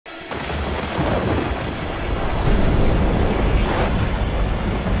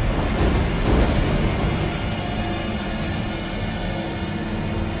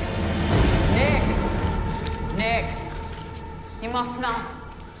must not.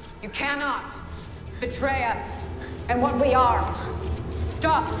 You cannot betray us and what we are.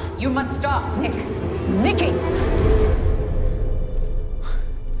 Stop. You must stop, Nick. Nicky!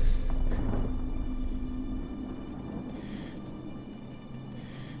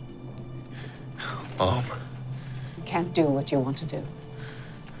 Mom. You can't do what you want to do.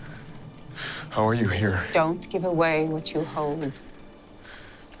 How are you here? Don't give away what you hold.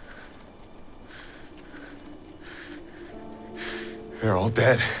 They're all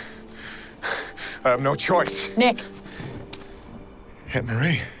dead. I have no choice. Nick! Aunt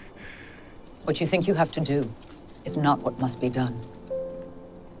Marie. What you think you have to do is not what must be done.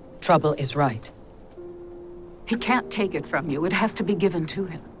 Trouble is right. He can't take it from you. It has to be given to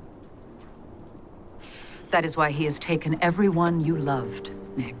him. That is why he has taken everyone you loved,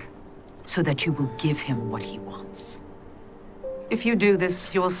 Nick, so that you will give him what he wants. If you do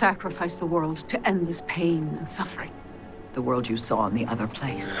this, you will sacrifice the world to end this pain and suffering. The world you saw in the other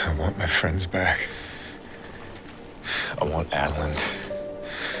place. I want my friends back. I want Adalind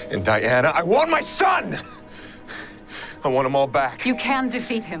and Diana. I want my son! I want them all back. You can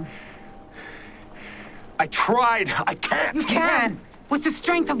defeat him. I tried. I can't. You can! With the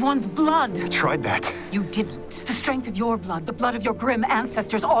strength of one's blood. I tried that. You didn't. The strength of your blood, the blood of your Grimm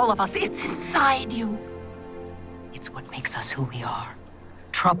ancestors, all of us, it's inside you. It's what makes us who we are.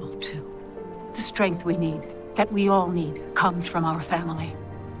 Trouble, too. The strength we need, that we all need, comes from our family.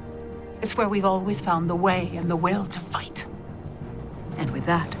 It's where we've always found the way and the will to fight. And with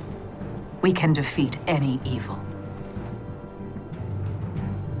that, we can defeat any evil.